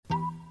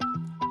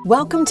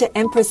Welcome to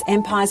Empress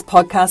Empire's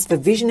podcast for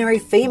visionary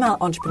female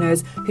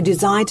entrepreneurs who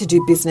desire to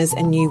do business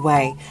a new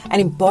way and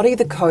embody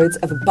the codes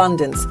of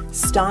abundance,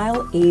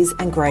 style, ease,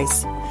 and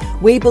grace.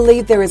 We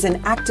believe there is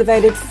an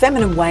activated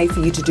feminine way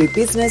for you to do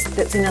business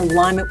that's in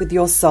alignment with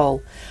your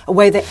soul, a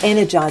way that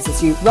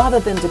energizes you rather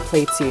than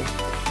depletes you.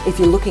 If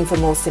you're looking for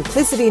more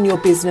simplicity in your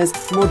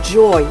business, more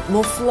joy,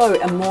 more flow,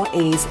 and more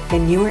ease,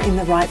 then you are in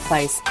the right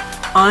place.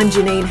 I'm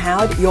Janine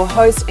Howard, your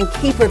host and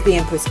keeper of the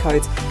Empress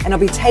Codes, and I'll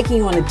be taking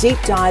you on a deep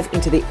dive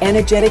into the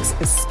energetics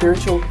of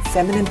spiritual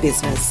feminine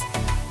business.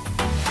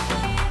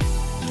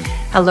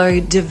 Hello,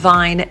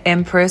 Divine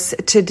Empress.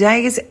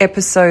 Today's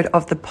episode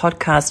of the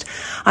podcast,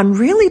 I'm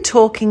really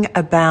talking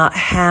about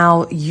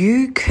how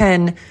you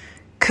can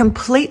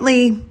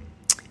completely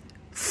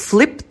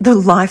flip the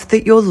life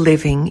that you're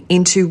living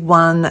into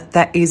one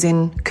that is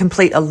in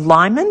complete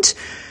alignment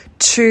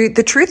to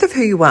the truth of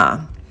who you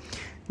are.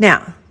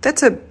 Now,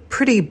 that's a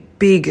pretty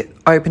big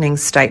opening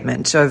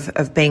statement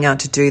of being able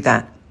to do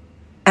that.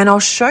 And I'll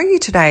show you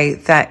today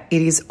that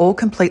it is all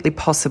completely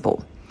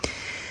possible.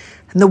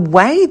 And the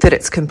way that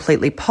it's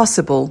completely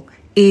possible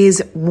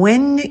is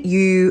when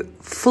you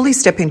fully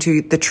step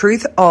into the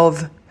truth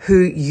of who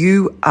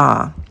you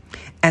are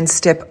and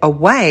step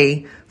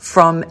away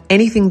from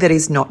anything that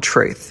is not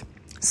truth.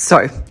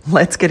 So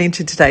let's get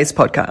into today's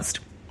podcast.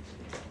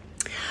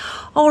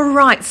 All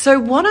right. So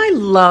what I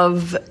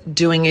love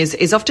doing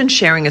is often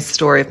sharing a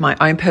story of my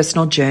own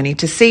personal journey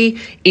to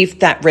see if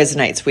that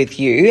resonates with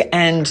you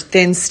and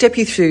then step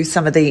you through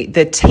some of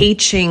the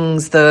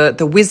teachings,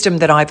 the wisdom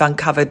that I've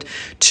uncovered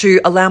to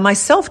allow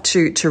myself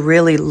to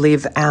really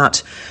live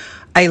out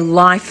a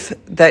life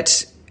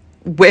that,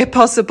 where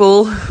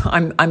possible,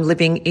 I'm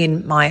living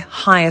in my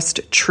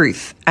highest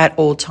truth at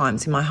all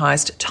times, in my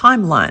highest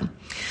timeline.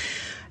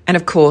 And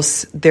of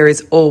course, there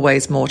is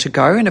always more to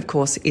go. And of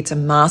course, it's a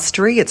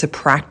mastery, it's a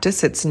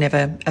practice. It's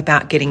never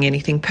about getting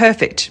anything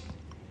perfect.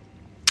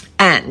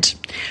 And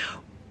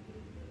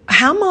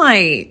how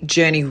my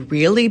journey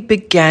really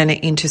began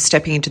into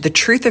stepping into the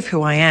truth of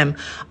who I am,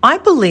 I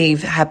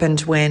believe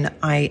happened when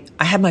I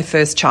had my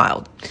first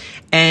child.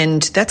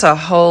 And that's a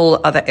whole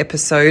other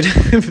episode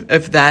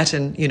of that.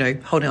 And,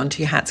 holding on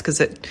to your hats because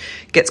it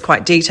gets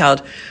quite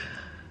detailed.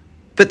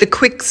 But the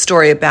quick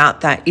story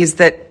about that is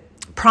that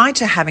prior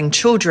to having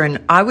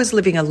children, I was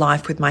living a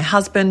life with my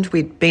husband.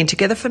 We'd been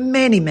together for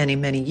many, many,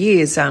 many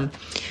years.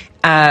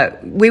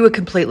 We were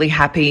completely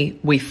happy,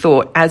 we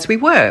thought, as we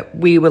were.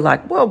 We were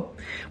like, well,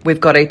 we've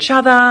got each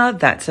other.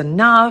 That's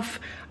enough.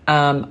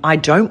 I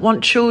don't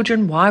want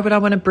children. Why would I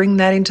want to bring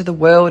that into the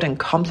world and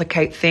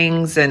complicate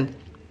things? And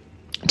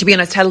to be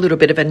honest, had a little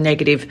bit of a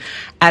negative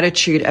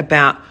attitude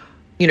about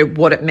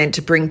what it meant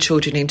to bring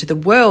children into the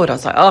world. I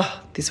was like,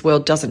 oh, this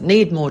world doesn't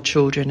need more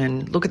children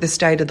and look at the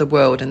state of the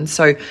world. And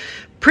so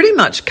pretty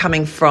much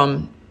coming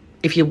from,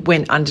 if you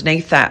went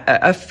underneath that,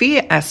 a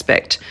fear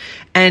aspect.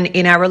 And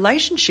in our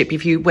relationship,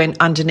 if you went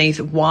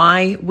underneath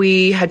why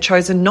we had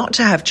chosen not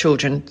to have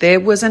children, there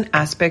was an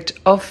aspect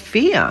of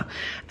fear.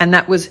 And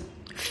that was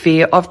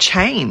fear of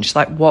change.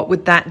 Like, what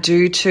would that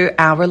do to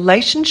our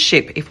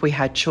relationship if we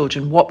had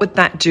children? What would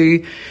that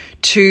do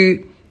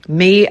to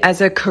me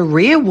as a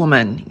career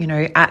woman?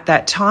 At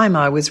that time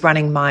I was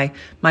running my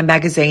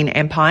magazine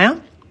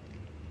empire,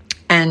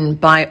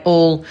 and by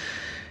all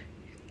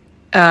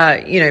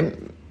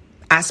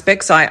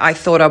aspects I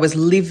thought I was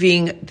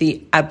living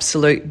the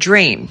absolute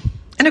dream.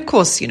 And of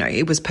course,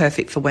 it was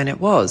perfect for when it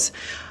was.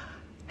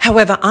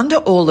 However, under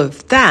all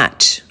of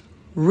that,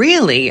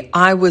 really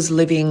I was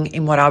living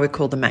in what I would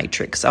call the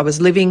matrix. I was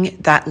living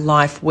that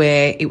life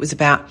where it was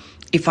about,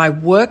 if I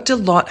worked a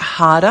lot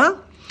harder,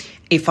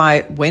 if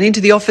I went into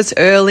the office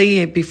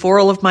early before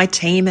all of my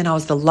team and I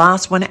was the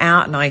last one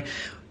out and I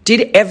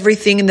did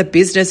everything in the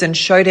business and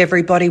showed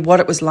everybody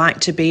what it was like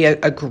to be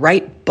a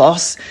great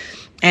boss,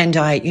 and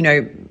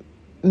I,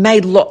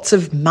 made lots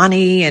of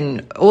money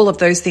and all of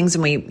those things,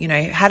 and we,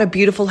 had a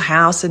beautiful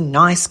house and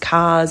nice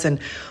cars, and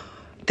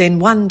then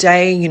one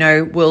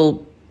day,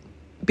 we'll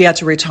be able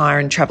to retire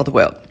and travel the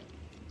world.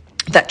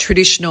 That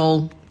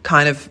traditional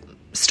kind of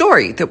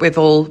story that we've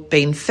all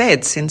been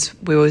fed since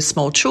we were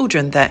small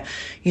children, that,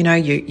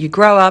 you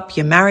grow up,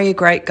 you marry a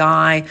great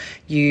guy,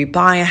 you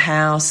buy a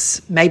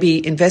house,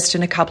 maybe invest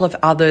in a couple of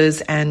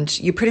others, and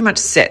you're pretty much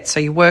set.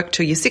 So you work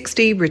till you're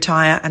 60,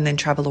 retire, and then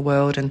travel the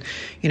world, and,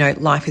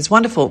 life is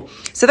wonderful.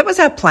 So that was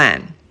our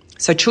plan.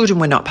 So children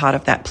were not part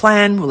of that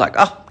plan. We're like,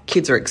 oh,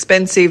 kids are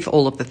expensive,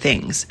 all of the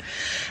things.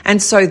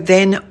 And so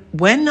then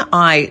when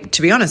I,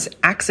 to be honest,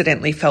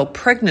 accidentally fell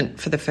pregnant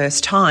for the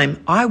first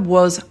time, I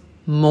was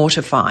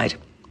mortified.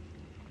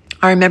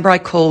 I remember I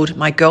called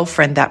my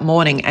girlfriend that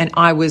morning and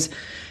I was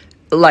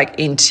like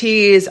in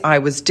tears. I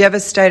was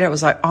devastated. I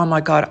was like, oh my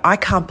God, I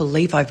can't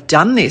believe I've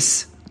done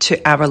this to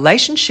our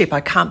relationship.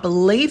 I can't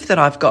believe that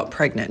I've got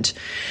pregnant.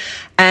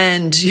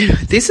 And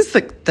this is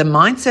the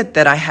mindset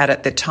that I had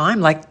at the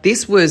time. Like,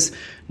 this was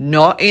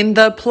not in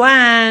the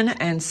plan.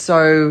 And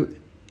so,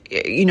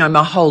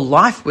 my whole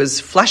life was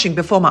flashing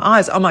before my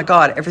eyes. Oh my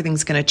God,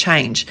 everything's going to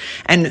change.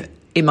 And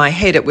in my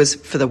head, it was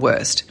for the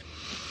worst.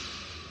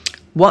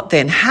 what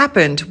then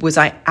happened was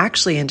I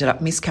actually ended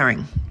up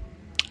miscarrying.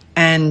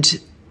 And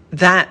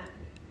that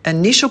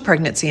initial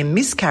pregnancy and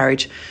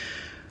miscarriage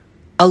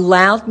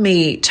allowed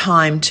me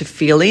time to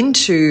feel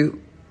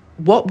into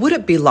what would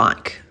it be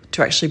like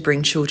to actually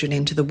bring children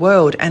into the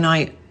world. And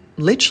I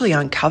literally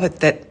uncovered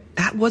that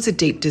that was a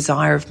deep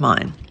desire of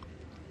mine.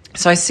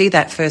 So I see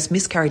that first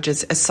miscarriage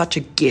as such a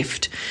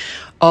gift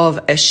of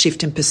a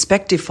shift in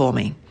perspective for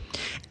me.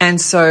 And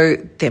so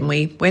then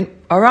we went,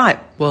 all right,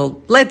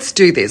 well, let's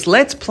do this.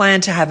 Let's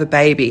plan to have a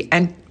baby.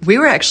 And we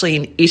were actually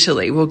in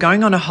Italy. We were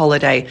going on a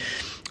holiday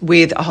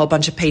with a whole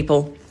bunch of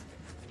people,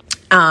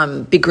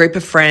 big group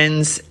of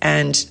friends.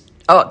 And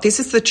this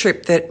is the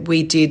trip that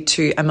we did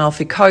to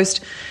Amalfi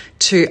Coast,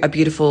 to a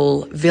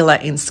beautiful villa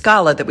in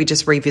Scala that we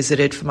just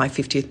revisited for my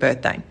 50th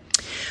birthday.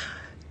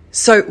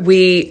 So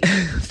we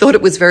thought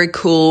it was very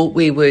cool.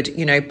 We would,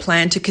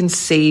 plan to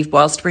conceive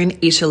whilst we're in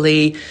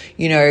Italy.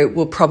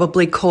 We'll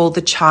probably call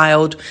the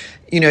child,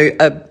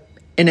 an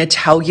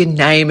Italian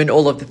name and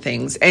all of the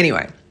things.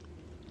 Anyway,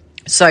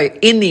 so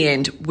in the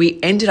end, we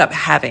ended up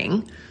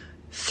having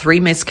 3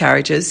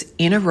 miscarriages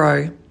in a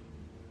row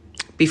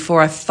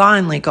before I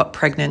finally got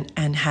pregnant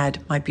and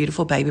had my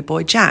beautiful baby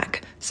boy,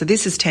 Jack. So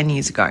this is 10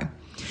 years ago.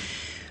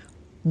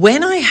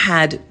 When I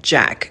had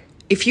Jack,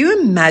 if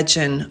you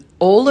imagine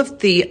all of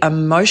the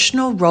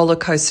emotional roller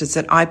coasters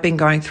that I've been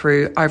going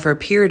through over a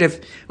period of,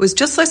 it was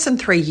just less than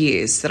 3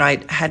 years that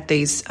I had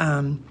these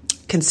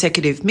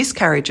consecutive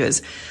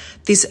miscarriages,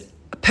 this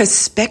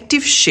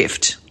perspective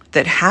shift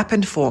that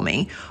happened for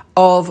me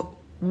of,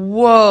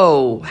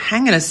 whoa,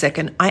 hang on a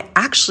second, I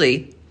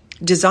actually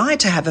desire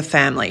to have a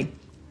family.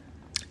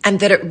 And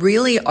that it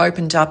really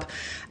opened up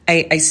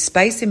a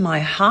space in my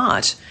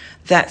heart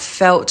that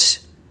felt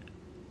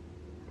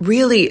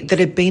really that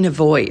had been a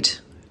void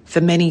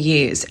for many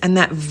years. And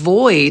that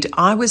void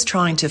I was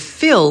trying to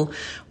fill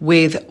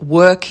with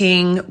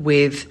working,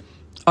 with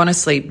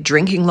honestly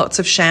drinking lots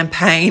of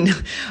champagne,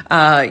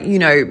 all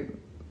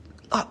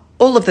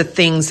of the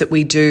things that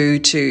we do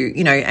to,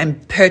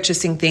 and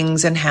purchasing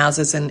things and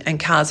houses and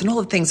cars and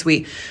all the things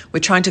we're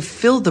trying to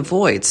fill the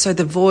void. So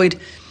the void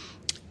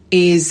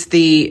is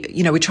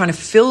we're trying to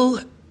fill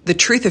the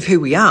truth of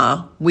who we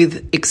are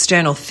with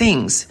external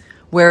things.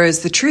 Whereas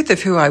the truth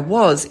of who I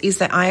was is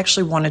that I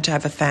actually wanted to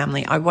have a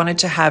family. I wanted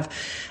to have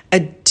a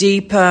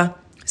deeper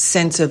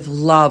sense of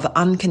love,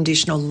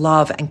 unconditional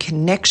love and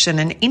connection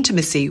and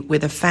intimacy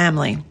with a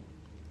family.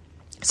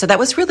 So that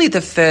was really the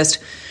first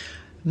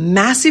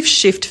massive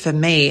shift for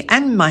me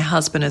and my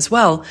husband as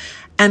well.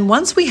 And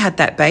once we had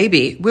that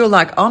baby, we were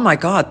like, oh my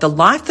God, the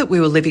life that we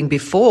were living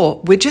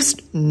before, we're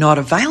just not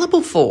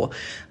available for.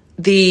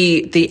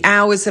 The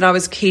hours that I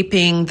was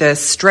keeping, the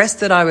stress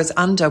that I was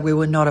under, we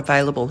were not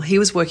available. He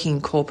was working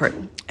in corporate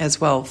as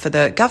well for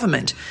the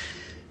government.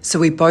 So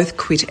we both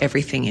quit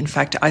everything. In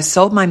fact, I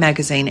sold my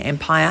magazine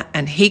Empire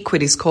and he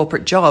quit his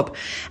corporate job.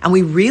 And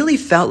we really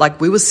felt like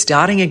we were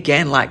starting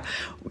again, like,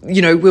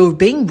 we were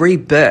being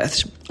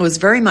rebirthed. It was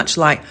very much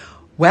like,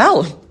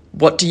 well,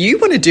 what do you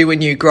want to do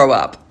when you grow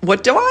up?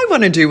 What do I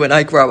want to do when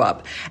I grow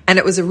up? And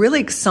it was a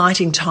really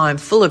exciting time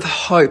full of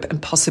hope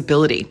and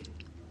possibility.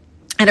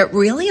 And it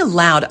really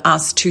allowed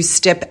us to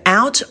step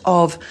out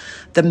of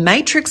the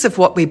matrix of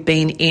what we've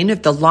been in,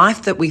 of the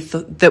life that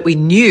we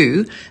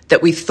knew,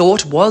 that we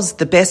thought was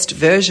the best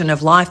version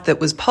of life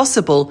that was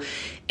possible,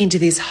 into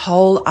this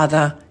whole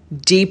other,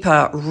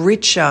 deeper,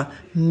 richer,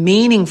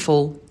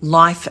 meaningful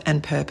life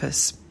and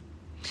purpose.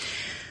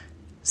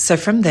 So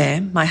from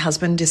there, my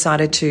husband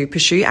decided to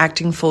pursue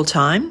acting full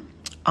time.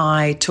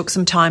 I took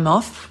some time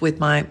off with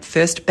my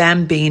first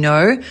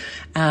bambino.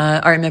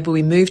 I remember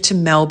we moved to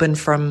Melbourne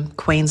from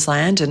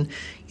Queensland and,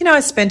 I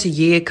spent a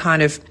year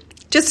kind of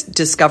just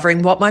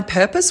discovering what my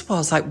purpose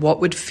was, like what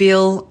would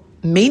feel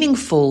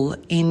meaningful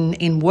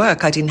in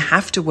work. I didn't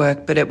have to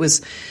work, but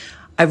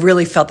I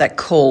really felt that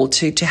call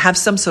to have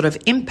some sort of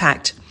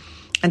impact.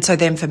 And so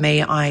then for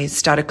me, I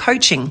started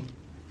coaching.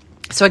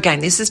 So again,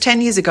 this is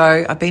 10 years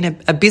ago. I've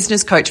been a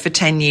business coach for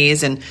 10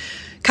 years and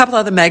a couple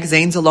other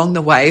magazines along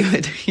the way.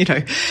 But,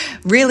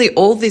 really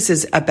all this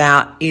is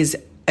about is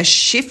a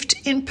shift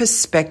in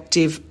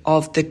perspective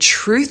of the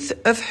truth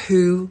of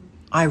who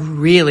I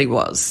really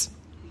was.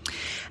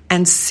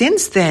 And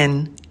since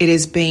then, it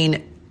has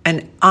been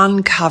an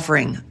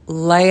uncovering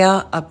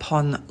layer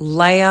upon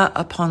layer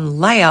upon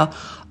layer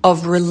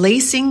of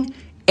releasing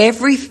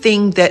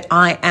everything that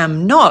I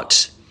am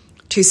not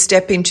to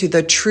step into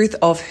the truth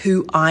of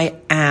who I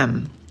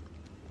am.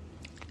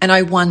 And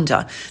I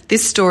wonder,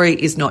 this story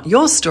is not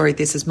your story,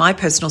 this is my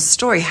personal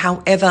story.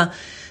 However,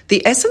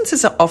 the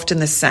essences are often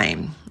the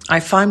same. I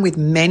find with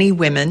many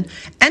women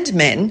and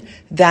men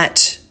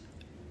that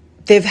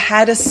they've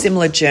had a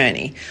similar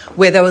journey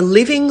where they were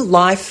living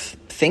life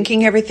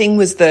thinking everything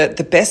was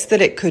the best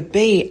that it could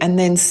be, and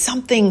then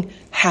something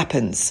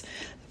happens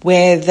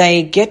where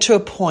they get to a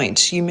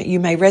point, you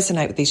may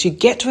resonate with this, you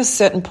get to a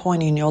certain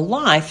point in your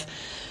life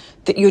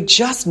that you're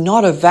just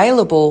not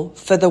available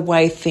for the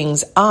way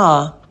things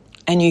are.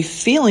 And you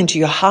feel into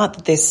your heart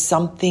that there's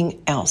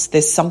something else,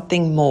 there's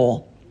something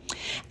more.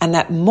 And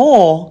that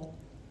more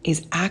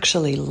is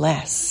actually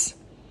less,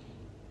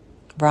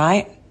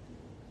 right?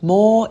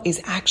 More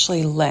is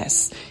actually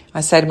less.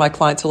 I say to my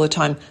clients all the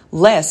time,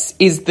 less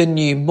is the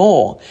new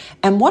more.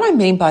 And what I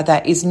mean by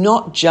that is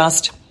not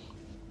just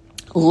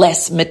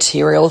less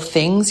material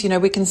things.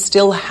 We can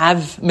still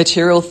have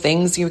material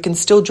things. You can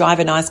still drive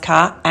a nice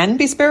car and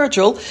be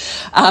spiritual.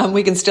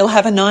 We can still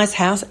have a nice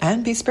house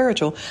and be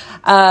spiritual.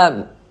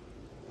 But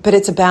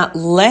it's about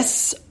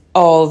less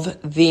of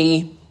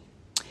the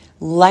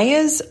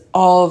layers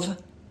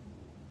of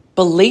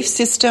belief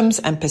systems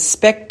and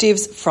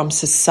perspectives from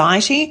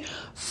society,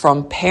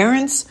 from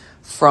parents,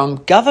 from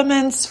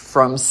governments,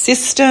 from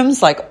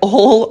systems, like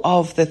all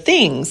of the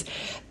things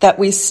that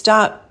we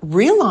start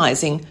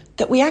realizing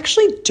that we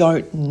actually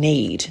don't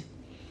need.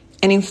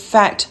 And in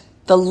fact,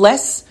 the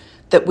less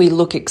that we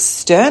look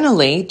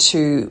externally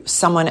to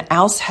someone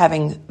else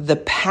having the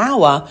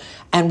power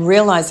and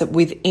realize that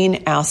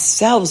within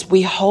ourselves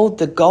we hold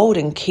the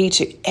golden key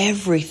to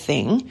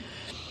everything.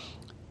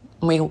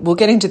 We'll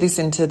get into this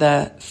into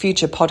the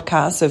future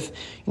podcasts of,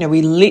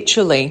 we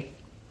literally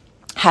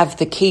have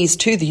the keys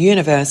to the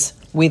universe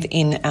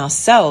within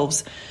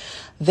ourselves.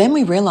 Then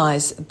we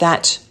realize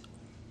that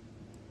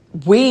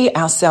we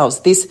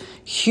ourselves, this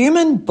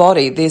human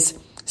body, this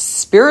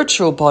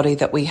spiritual body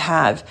that we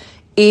have,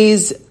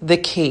 is the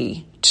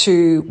key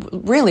to,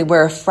 really,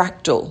 we're a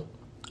fractal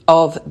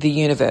of the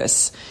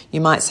universe.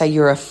 You might say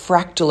you're a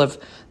fractal of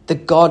the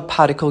God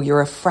particle,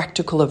 you're a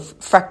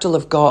fractal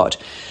of God.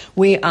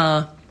 We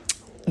are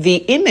the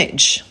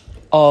image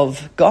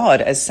of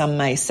God, as some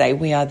may say.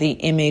 We are the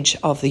image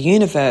of the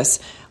universe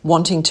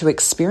wanting to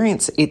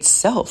experience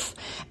itself.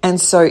 And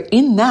so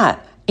in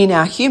that, in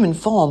our human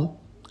form,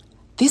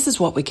 this is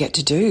what we get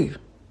to do.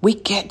 We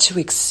get to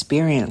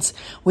experience.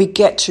 We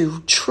get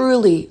to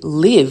truly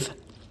live.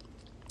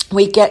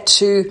 We get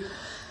to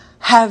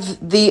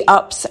have the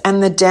ups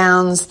and the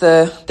downs,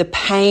 the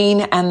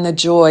pain and the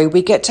joy.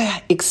 We get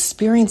to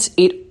experience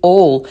it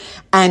all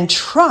and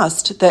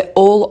trust that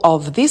all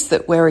of this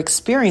that we're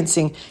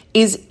experiencing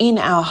is in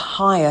our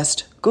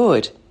highest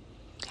good.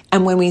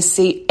 And when we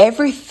see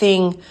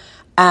everything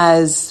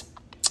as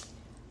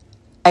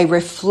a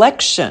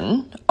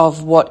reflection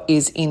of what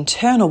is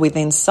internal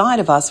within inside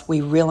of us,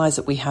 we realize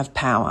that we have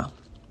power.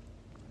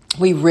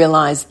 We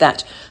realize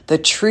that the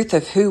truth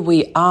of who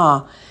we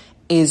are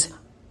is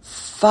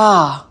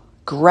far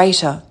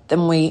greater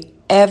than we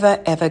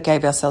ever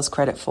gave ourselves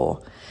credit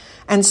for.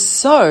 And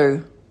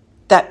so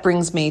that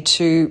brings me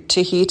to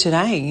here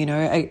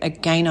today.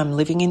 Again, I'm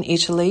living in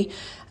Italy,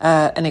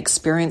 an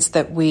experience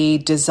that we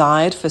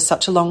desired for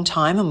such a long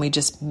time, and we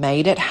just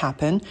made it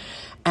happen.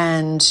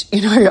 And,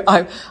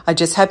 I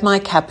just had my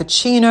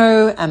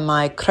cappuccino and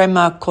my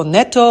crema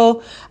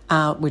cornetto,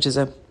 which is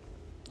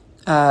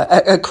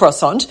a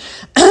croissant.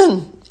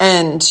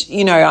 And,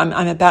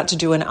 I'm about to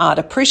do an art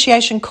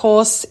appreciation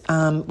course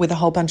with a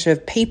whole bunch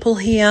of people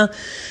here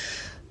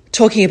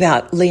talking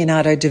about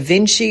Leonardo da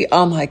Vinci.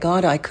 Oh, my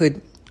God, I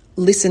could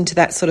listen to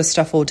that sort of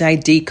stuff all day,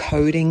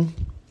 decoding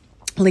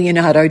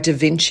Leonardo da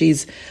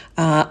Vinci's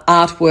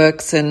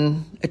artworks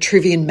and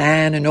Vitruvian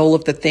Man and all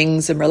of the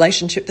things in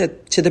relationship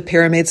to the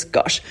pyramids.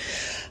 Gosh,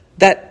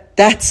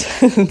 that's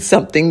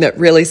something that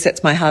really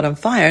sets my heart on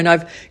fire. And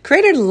I've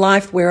created a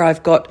life where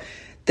I've got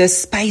the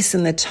space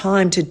and the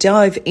time to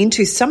dive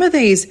into some of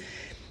these,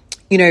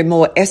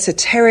 more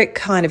esoteric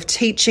kind of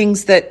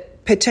teachings that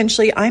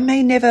potentially I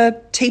may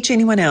never teach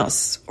anyone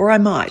else, or I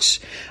might.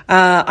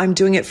 I'm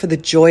doing it for the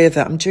joy of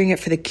it. I'm doing it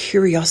for the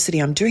curiosity.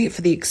 I'm doing it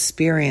for the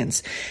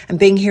experience. And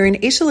being here in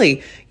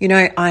Italy,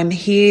 I'm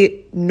here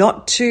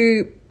not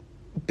to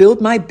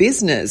build my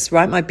business,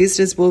 right? My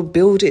business will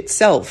build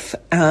itself.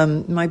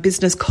 My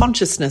business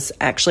consciousness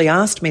actually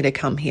asked me to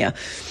come here.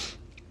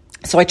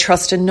 So I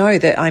trust and know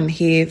that I'm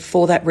here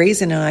for that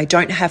reason, and I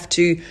don't have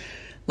to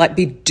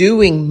be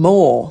doing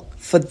more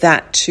for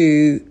that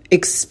to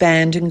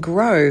expand and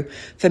grow.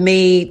 For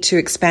me to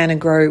expand and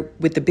grow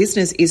with the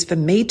business is for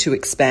me to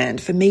expand,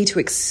 for me to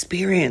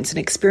experience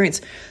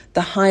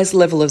the highest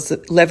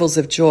levels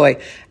of joy.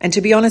 And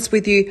to be honest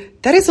with you,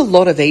 that is a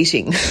lot of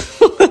eating.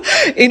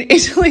 In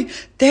Italy,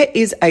 there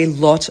is a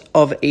lot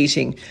of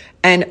eating.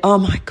 And oh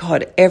my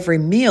God, every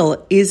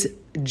meal is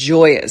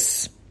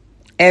joyous.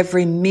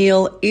 Every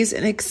meal is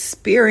an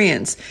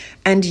experience.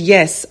 And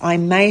yes, I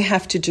may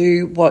have to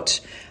do what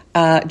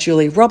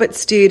Julie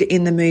Roberts did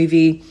in the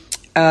movie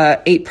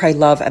Eat, Pray,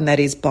 Love, and that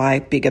is buy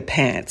bigger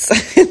pants.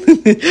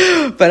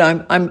 But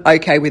I'm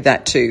okay with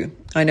that too.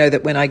 I know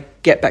that when I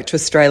get back to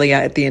Australia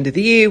at the end of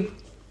the year,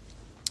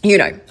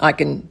 I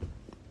can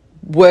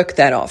work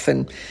that off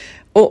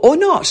or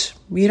not,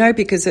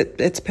 because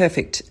it's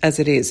perfect as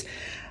it is.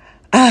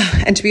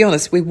 And to be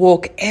honest, we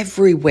walk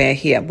everywhere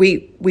here.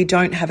 We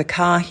don't have a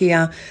car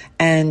here,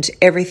 and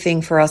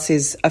everything for us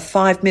is a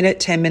 5-minute,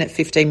 10-minute,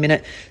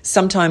 15-minute,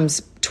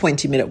 sometimes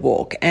 20-minute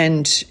walk.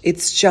 And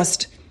it's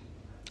just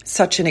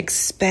such an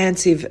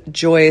expansive,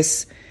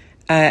 joyous,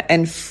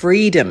 and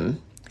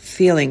freedom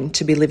feeling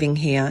to be living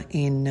here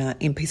in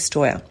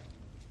Pistoia,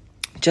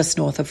 just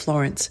north of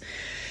Florence.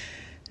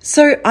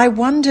 So I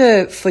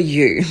wonder for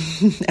you,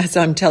 as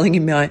I'm telling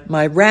you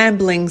my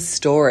rambling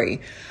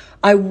story,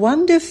 I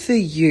wonder for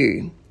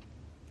you,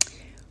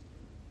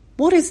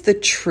 what is the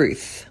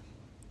truth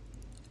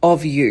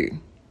of you?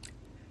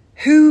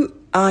 Who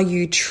are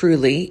you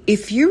truly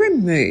if you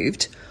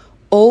removed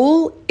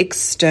all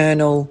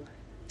external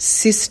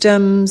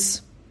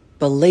systems,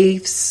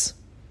 beliefs,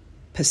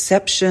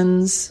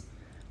 perceptions,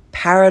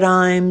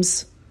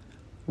 paradigms,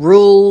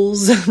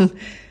 rules?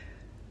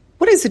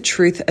 What is the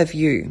truth of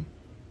you?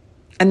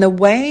 And the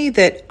way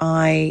that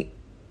I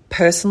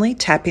personally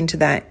tap into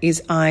that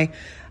is I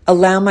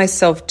allow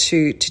myself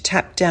to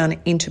tap down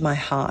into my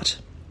heart,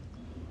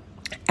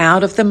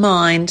 out of the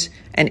mind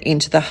and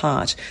into the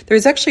heart. There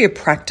is actually a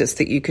practice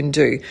that you can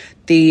do.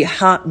 The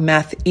Heart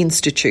Math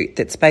Institute,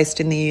 that's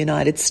based in the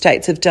United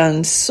States, have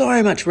done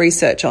so much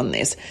research on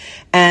this.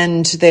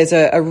 And there's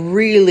a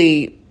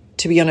really,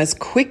 to be honest,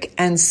 quick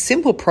and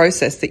simple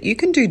process that you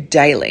can do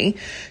daily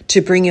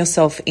to bring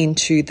yourself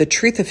into the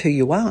truth of who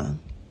you are.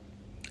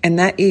 And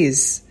that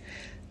is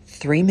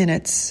 3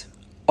 minutes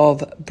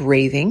of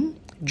breathing,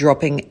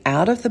 dropping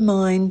out of the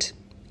mind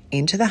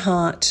into the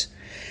heart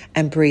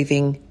and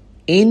breathing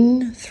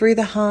in through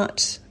the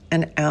heart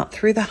and out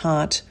through the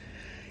heart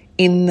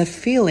in the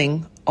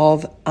feeling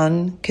of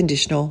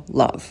unconditional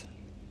love.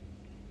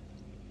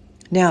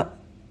 Now,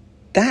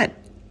 that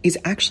is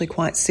actually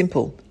quite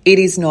simple. It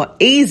is not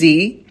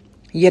easy,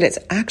 yet it's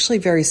actually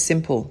very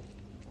simple.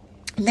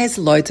 And there's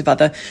loads of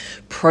other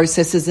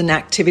processes and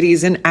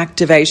activities and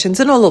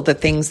activations and all of the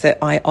things that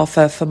I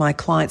offer for my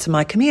clients and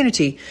my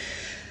community.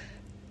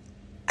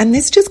 And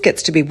this just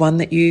gets to be one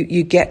that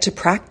you get to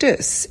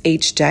practice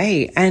each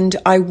day. And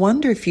I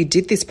wonder if you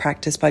did this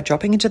practice by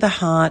dropping into the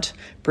heart,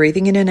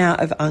 breathing in and out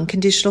of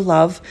unconditional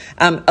love.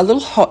 A little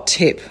hot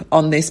tip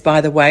on this,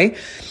 by the way.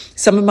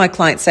 Some of my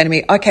clients say to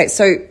me, okay,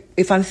 so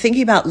if I'm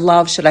thinking about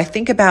love, should I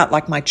think about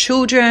like my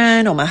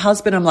children or my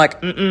husband? I'm like,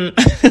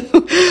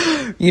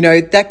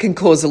 that can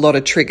cause a lot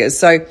of triggers.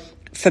 So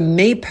for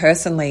me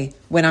personally,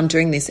 when I'm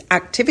doing this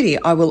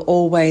activity, I will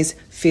always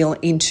feel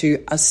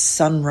into a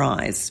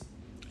sunrise.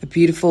 A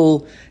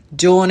beautiful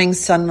dawning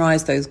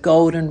sunrise, those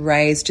golden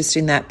rays, just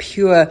in that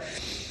pure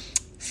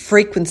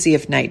frequency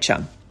of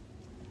nature.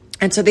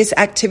 And so this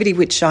activity,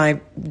 which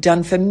I've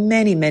done for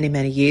many, many,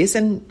 many years,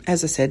 and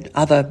as I said,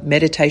 other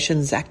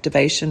meditations,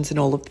 activations, and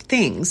all of the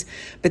things,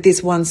 but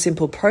this one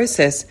simple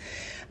process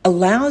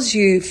allows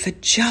you for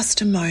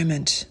just a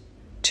moment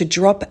to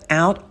drop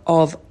out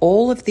of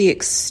all of the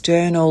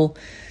external,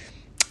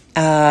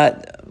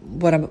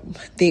 the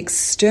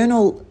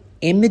external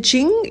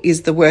imaging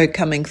is the word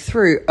coming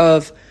through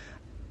of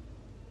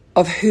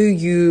who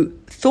you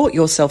thought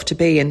yourself to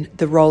be and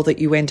the role that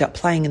you end up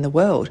playing in the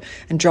world,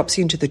 and drops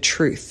you into the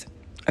truth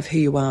of who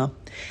you are.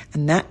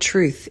 And that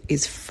truth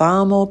is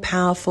far more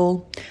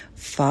powerful,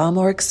 far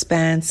more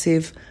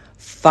expansive,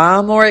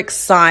 far more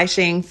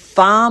exciting,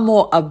 far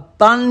more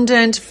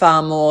abundant,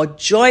 far more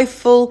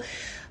joyful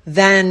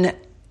than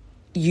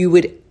you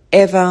would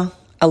ever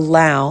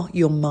allow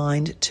your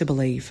mind to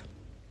believe.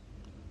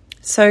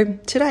 So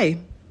today,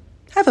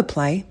 have a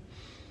play.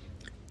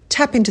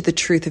 Tap into the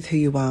truth of who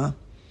you are.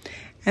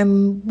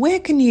 And where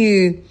can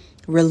you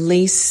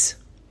release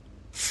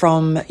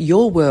from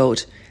your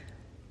world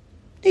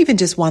even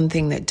just one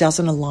thing that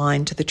doesn't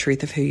align to the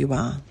truth of who you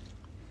are?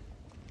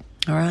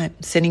 All right,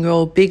 sending you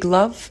all big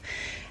love,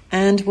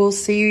 and we'll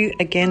see you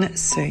again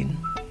soon.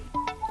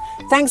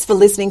 Thanks for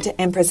listening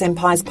to Empress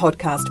Empires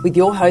podcast with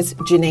your host,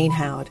 Janine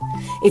Howard.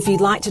 If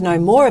you'd like to know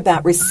more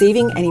about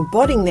receiving and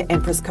embodying the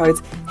Empress codes,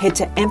 head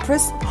to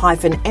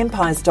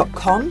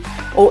empress-empires.com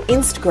or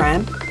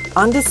Instagram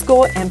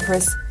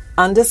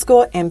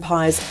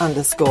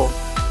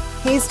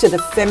 _empress_empires_. Here's to the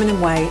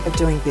feminine way of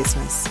doing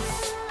business.